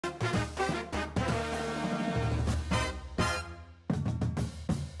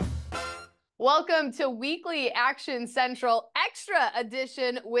Welcome to Weekly Action Central Extra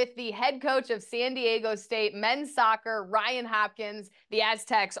Edition with the head coach of San Diego State men's soccer, Ryan Hopkins. The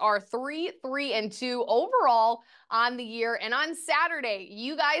Aztecs are 3-2 overall on the year. And on Saturday,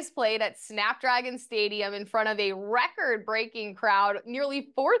 you guys played at Snapdragon Stadium in front of a record-breaking crowd. Nearly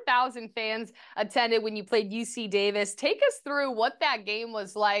 4,000 fans attended when you played UC Davis. Take us through what that game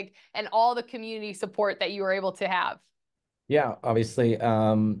was like and all the community support that you were able to have. Yeah, obviously,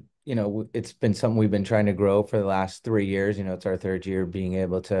 it's been something we've been trying to grow for the last 3 years. It's our third year being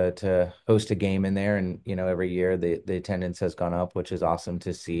able to host a game in there, and every year the attendance has gone up, which is awesome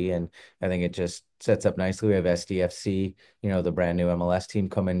to see. And I think it just sets up nicely. We have SDFC, the brand new MLS team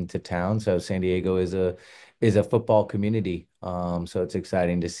coming to town. So San Diego is a football community. So it's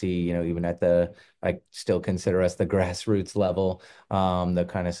exciting to see, even at I still consider us the grassroots level, the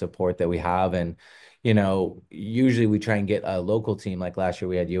kind of support that we have. And usually we try and get a local team. Like last year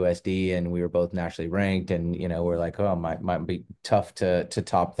we had USD and we were both nationally ranked, and we're like, oh, might be tough to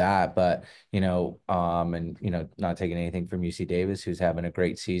top that. But not taking anything from UC Davis, who's having a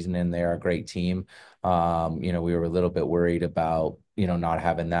great season and they're a great team. We were a little bit worried about not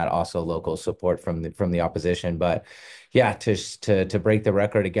having that also local support from the opposition. But yeah, to break the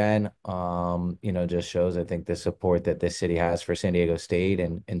record again, just shows, I think, the support that this city has for San Diego State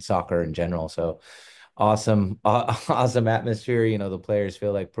and soccer in general. So awesome, awesome atmosphere. The players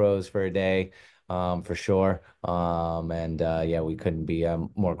feel like pros for a day, for sure. Yeah, we couldn't be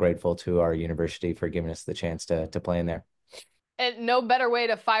more grateful to our university for giving us the chance to play in there. And no better way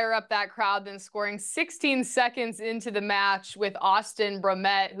to fire up that crowd than scoring 16 seconds into the match with Austin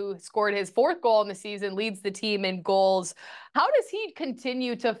Bromette, who scored his fourth goal in the season, leads the team in goals. How does he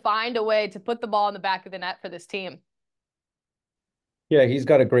continue to find a way to put the ball in the back of the net for this team? Yeah, he's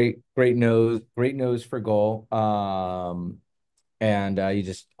got a great nose for goal. And he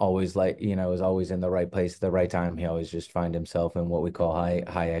just always is always in the right place at the right time. He always just find himself in what we call high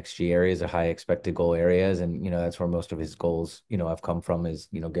XG areas or high expected goal areas. And, that's where most of his goals, have come from is,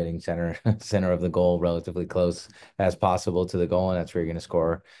 getting center of the goal relatively close as possible to the goal. And that's where you're going to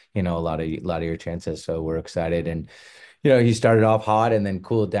score, a lot of your chances. So we're excited. And, he started off hot and then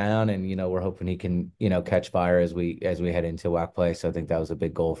cooled down, and we're hoping he can catch fire as we head into WAC play. So I think that was a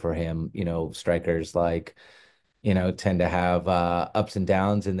big goal for him. Strikers tend to have ups and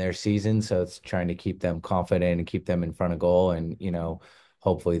downs in their season, so it's trying to keep them confident and keep them in front of goal, and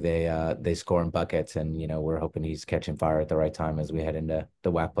hopefully they score in buckets, and we're hoping he's catching fire at the right time as we head into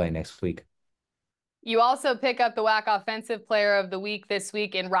the WAC play next week. You also pick up the WAC Offensive Player of the Week this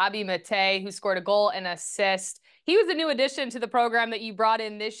week in Robbie Matei, who scored a goal and assist. He was a new addition to the program that you brought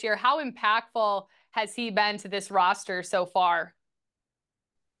in this year. How impactful has he been to this roster so far?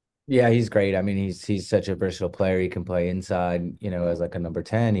 Yeah, he's great. I mean, he's such a versatile player. He can play inside, as like a number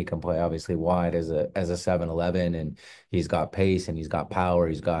 10. He can play obviously wide as a 7-11, and he's got pace and he's got power.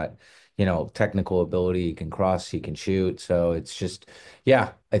 He's got, technical ability. He can cross, he can shoot. So it's just,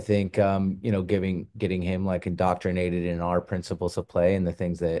 yeah, I think getting him like indoctrinated in our principles of play and the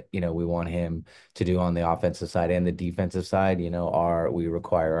things that, we want him to do on the offensive side and the defensive side, we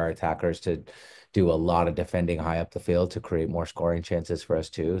require our attackers to do a lot of defending high up the field to create more scoring chances for us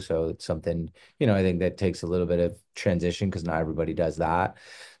too. So it's something, I think that takes a little bit of transition because not everybody does that.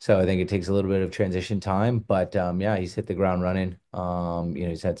 So I think it takes a little bit of transition time, but yeah, he's hit the ground running.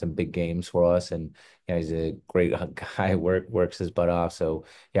 He's had some big games for us, and he's a great guy, works his butt off. So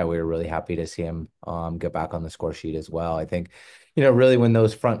yeah, we were really happy to see him get back on the score sheet as well. I think, really when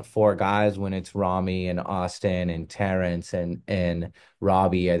those front four guys, when it's Rami and Austin and Terrence and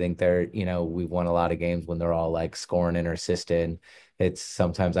Robbie, I think we've won a lot of games when they're all like scoring and assisting. It's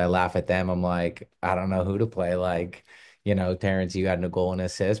sometimes I laugh at them. I'm like, I don't know who to play. Like, Terrence, you had a goal and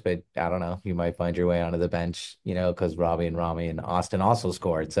assist, but I don't know, you might find your way onto the bench, because Robbie and Rami and Austin also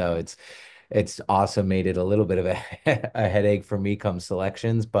scored. So it's also made it a little bit of a, a headache for me come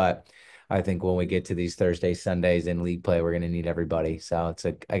selections, but I think when we get to these Thursdays, Sundays in league play, we're going to need everybody. So it's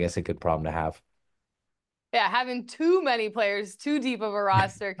I guess a good problem to have. Yeah, having too many players, too deep of a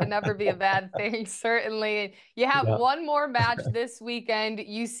roster can never be a bad thing, certainly. You have Yeah. one more match this weekend,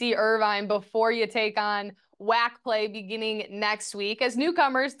 UC Irvine, before you take on WAC play beginning next week. As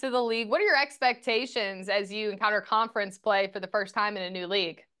newcomers to the league, what are your expectations as you encounter conference play for the first time in a new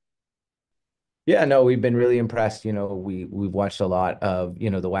league? Yeah, no, we've been really impressed. We've watched a lot of,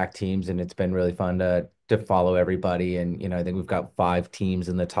 the WAC teams, and it's been really fun to follow everybody. And, I think we've got 5 teams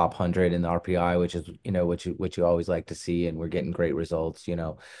in the top 100 in the RPI, which is, which you always like to see, and we're getting great results,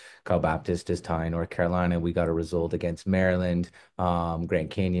 Cal Baptist is tying North Carolina. We got a result against Maryland. Grand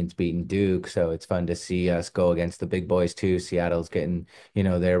Canyon's beating Duke, so it's fun to see us go against the big boys too. Seattle's getting,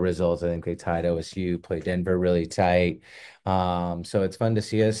 their results. I think they tied OSU, played Denver really tight. So it's fun to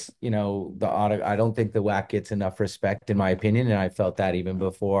see us, I don't think the WAC gets enough respect in my opinion, and I felt that even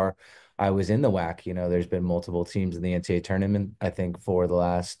before I was in the WAC. There's been multiple teams in the NCAA tournament, I think, for the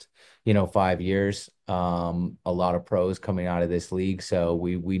last, 5 years. A lot of pros coming out of this league. So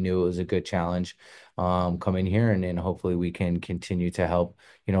we knew it was a good challenge coming here, and hopefully we can continue to help,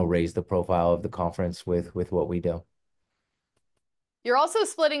 raise the profile of the conference with what we do. You're also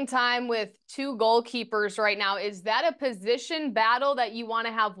splitting time with two goalkeepers right now. Is that a position battle that you want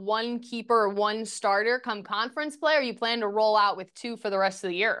to have one keeper, one starter come conference play, or you plan to roll out with two for the rest of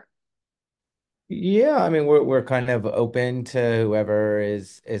the year? Yeah, I mean we're kind of open to whoever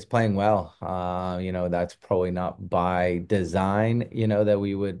is playing well. That's probably not by design, that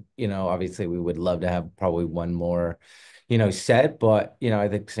we would, obviously we would love to have probably one more, set, but I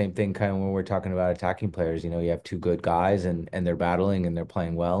think same thing kind of when we're talking about attacking players, you have two good guys and they're battling and they're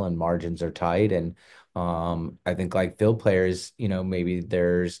playing well and margins are tight. And I think like field players, maybe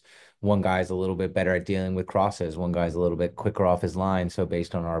there's one guy's a little bit better at dealing with crosses. One guy's a little bit quicker off his line. So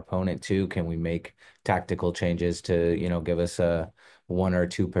based on our opponent too, can we make tactical changes to, give us a 1 or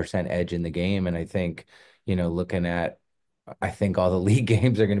 2% edge in the game? And I think, looking at, I think all the league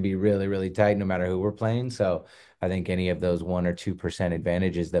games are going to be really, really tight no matter who we're playing. So I think any of those 1 or 2%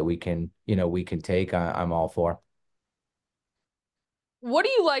 advantages that we can take, I'm all for. What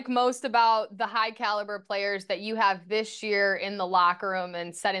do you like most about the high caliber players that you have this year in the locker room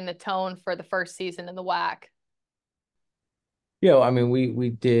and setting the tone for the first season in the WAC? I mean,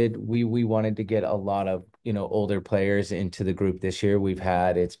 we wanted to get a lot of, older players into the group this year.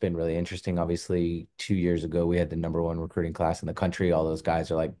 It's been really interesting. Obviously, 2 years ago, we had the number one recruiting class in the country. All those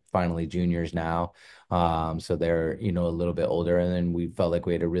guys are like finally juniors now. So they're, a little bit older. And then we felt like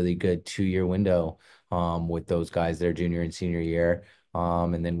we had a really good 2 year window, with those guys, their junior and senior year.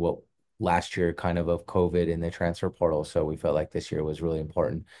 And then what last year kind of COVID in the transfer portal. So we felt like this year was really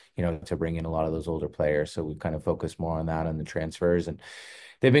important, to bring in a lot of those older players. So we've kind of focused more on that and the transfers. And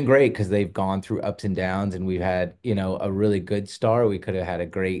they've been great because they've gone through ups and downs, and we've had, a really good start. We could have had a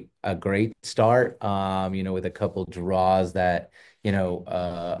great start, with a couple draws that,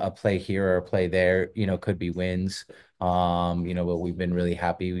 a play here or a play there, could be wins. But we've been really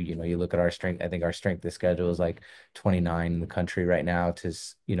happy. You look at our strength, I think our strength of schedule is like 29 in the country right now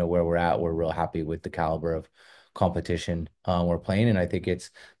where we're at. We're real happy with the caliber of competition we're playing. And I think it's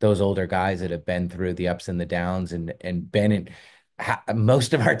those older guys that have been through the ups and the downs and been in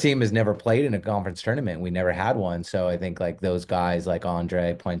most of our team has never played in a conference tournament. We never had one. So I think like those guys like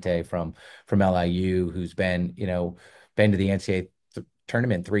Andre Puente from LIU, who's been to the NCAA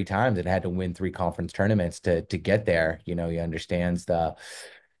tournament 3 times and had to win 3 conference tournaments to get there. He understands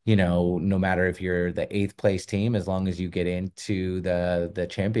no matter if you're the eighth place team, as long as you get into the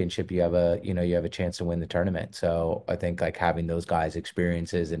championship, you have a chance to win the tournament. So I think like having those guys'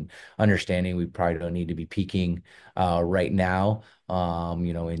 experiences and understanding we probably don't need to be peaking right now,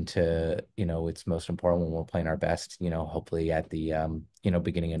 into, it's most important when we're playing our best, hopefully at the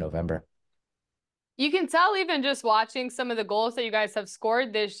beginning of November. You can tell even just watching some of the goals that you guys have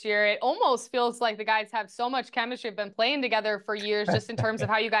scored this year, it almost feels like the guys have so much chemistry, been playing together for years, just in terms of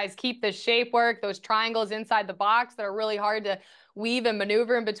how you guys keep the shape work, those triangles inside the box that are really hard to weave and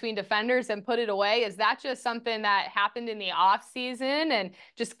maneuver in between defenders and put it away. Is that just something that happened in the off season and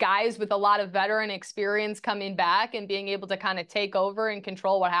just guys with a lot of veteran experience coming back and being able to kind of take over and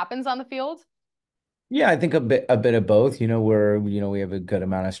control what happens on the field? Yeah, I think a bit of both. We have a good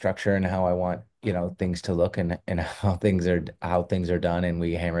amount of structure in how I want, things to look and how things are done, and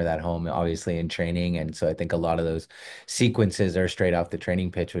we hammer that home obviously in training. And so I think a lot of those sequences are straight off the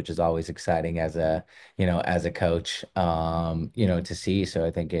training pitch, which is always exciting as a coach, to see. So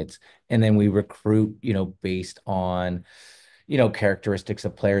I think and then we recruit, based on characteristics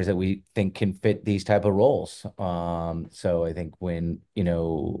of players that we think can fit these type of roles. So I think when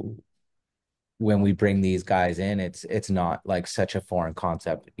we bring these guys in, it's not like such a foreign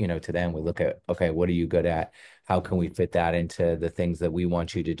concept, to them. We look at, okay, what are you good at? How can we fit that into the things that we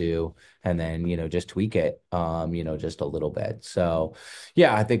want you to do? And then, just tweak it, just a little bit. So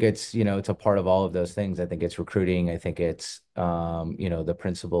yeah, I think it's a part of all of those things. I think it's recruiting. I think it's, the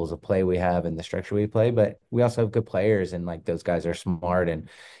principles of play we have and the structure we play, but we also have good players, and like those guys are smart, and,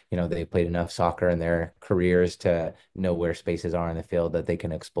 they played enough soccer in their careers to know where spaces are in the field that they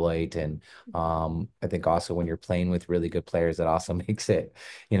can exploit. And I think also when you're playing with really good players, that also makes it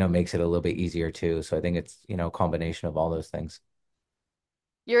a little bit easier too. So I think it's, a combination of all those things.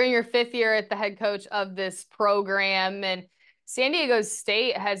 You're in your fifth year at the head coach of this program, and San Diego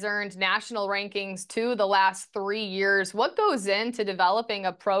State has earned national rankings too the last 3 years. What goes into developing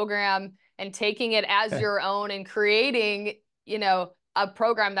a program and taking it as your own and creating, a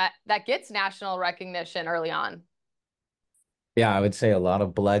program that gets national recognition early on? Yeah, I would say a lot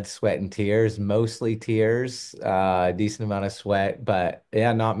of blood, sweat, and tears, mostly tears, a decent amount of sweat, but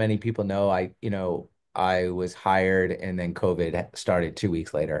yeah, not many people know I was hired and then COVID started 2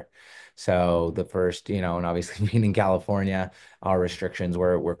 weeks later. So the first, and obviously being in California, our restrictions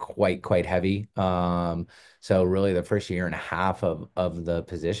were quite heavy. So really the first year and a half of the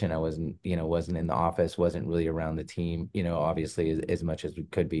position, I wasn't in the office, wasn't really around the team, obviously as much as we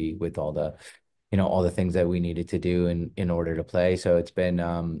could be with all the things that we needed to do in order to play. So it's been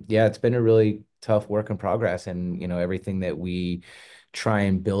yeah, it's been a really tough work in progress. And everything that we try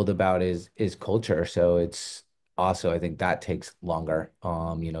and build about is culture. So it's also, I think that takes longer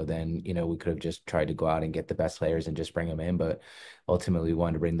than we could have just tried to go out and get the best players and just bring them in. But ultimately we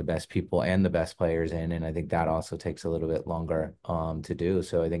wanted to bring the best people and the best players in. And I think that also takes a little bit longer to do.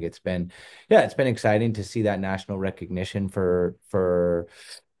 So I think it's been exciting to see that national recognition for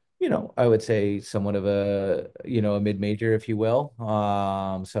I would say somewhat of a mid-major, if you will.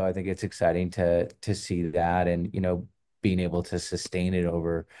 So I think it's exciting to see that and, being able to sustain it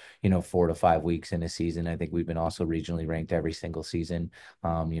over, 4 to 5 weeks in a season. I think we've been also regionally ranked every single season,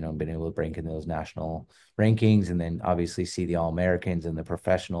 been able to break in those national rankings and then obviously see the All-Americans and the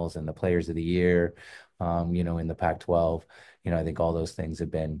professionals and the players of the year, in the Pac-12. I think all those things have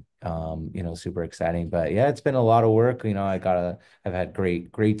been, super exciting. But yeah, it's been a lot of work. I've had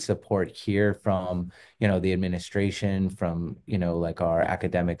great support here from, the administration, from, like our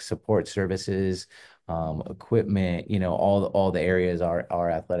academic support services, equipment, all the areas,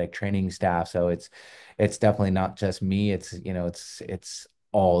 our athletic training staff. So it's definitely not just me. It's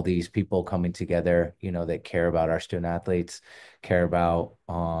all these people coming together, that care about our student athletes, care about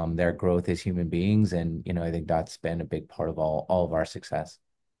their growth as human beings. And, I think that's been a big part of all of our success.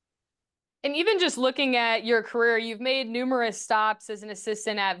 And even just looking at your career, you've made numerous stops as an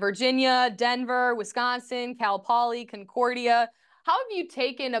assistant at Virginia, Denver, Wisconsin, Cal Poly, Concordia. How have you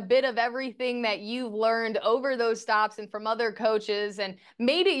taken a bit of everything that you've learned over those stops and from other coaches and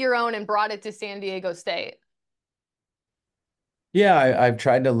made it your own and brought it to San Diego State? Yeah, I've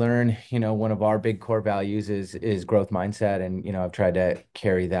tried to learn, one of our big core values is growth mindset. And, I've tried to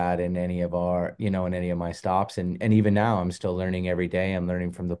carry that in in any of my stops. And even now I'm still learning every day. I'm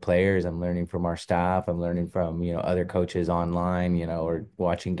learning from the players, I'm learning from our staff, I'm learning from, other coaches online, or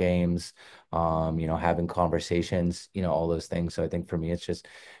watching games, having conversations, all those things. So I think for me, it's just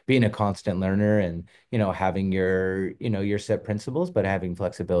being a constant learner and, having your set principles, but having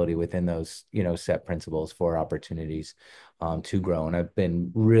flexibility within those, set principles for opportunities to grow. And I've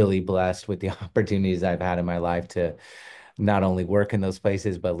been really blessed with the opportunities I've had in my life to not only work in those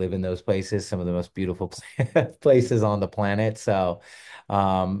places, but live in those places, some of the most beautiful places on the planet. So,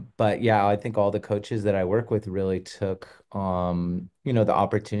 but yeah, I think all the coaches that I work with really took, the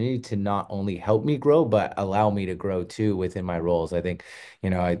opportunity to not only help me grow, but allow me to grow too within my roles. I think,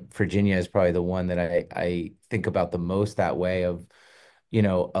 Virginia is probably the one that I think about the most that way of,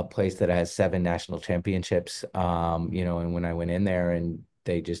 a place that has 7 national championships. And when I went in there and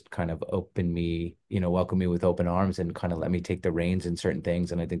they just kind of opened me, welcomed me with open arms and kind of let me take the reins in certain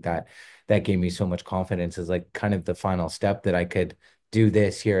things. And I think that gave me so much confidence as like kind of the final step that I could do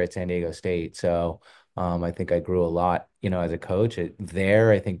this here at San Diego State. So I think I grew a lot, as a coach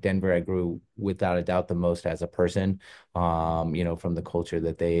there. I think Denver, I grew without a doubt the most as a person, from the culture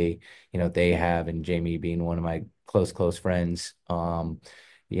that they have, and Jamie being one of my close friends,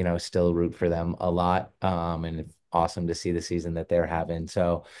 still root for them a lot. And it's awesome to see the season that they're having.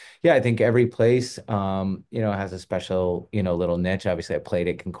 So yeah, I think every place, has a special, little niche. Obviously I played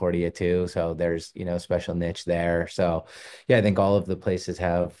at Concordia too. So there's, a special niche there. So yeah, I think all of the places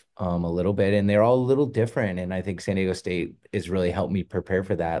have a little bit and they're all a little different. And I think San Diego State has really helped me prepare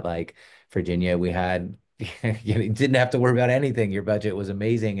for that. Like Virginia, we had you didn't have to worry about anything. Your budget was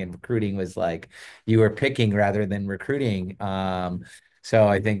amazing, and recruiting was like you were picking rather than recruiting. So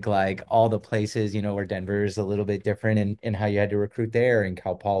I think like all the places, where Denver is a little bit different in how you had to recruit there, and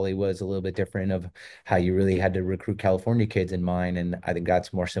Cal Poly was a little bit different of how you really had to recruit California kids in mind. And I think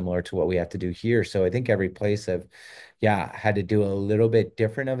that's more similar to what we have to do here. So I think every place have, yeah, had to do a little bit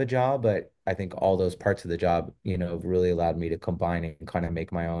different of a job, but I think all those parts of the job, have really allowed me to combine and kind of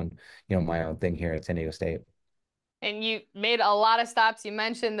make my own thing here at San Diego State. And you made a lot of stops. You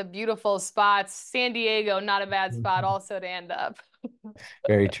mentioned the beautiful spots. San Diego, not a bad spot also to end up.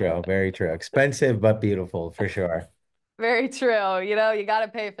 Very true. Very true. Expensive, but beautiful for sure. Very true. You know, you got to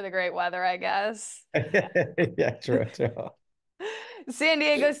pay for the great weather, I guess. Yeah, true, true. San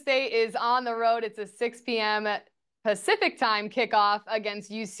Diego State is on the road. It's a 6 p.m. Pacific time kickoff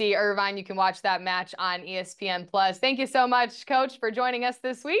against UC Irvine. You can watch that match on ESPN Plus. Thank you so much, Coach, for joining us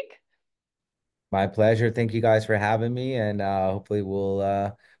this week. My pleasure. Thank you guys for having me, and hopefully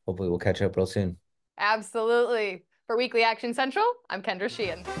we'll catch up real soon. Absolutely. For Weekly Action Central, I'm Kendra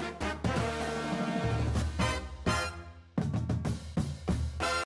Sheehan.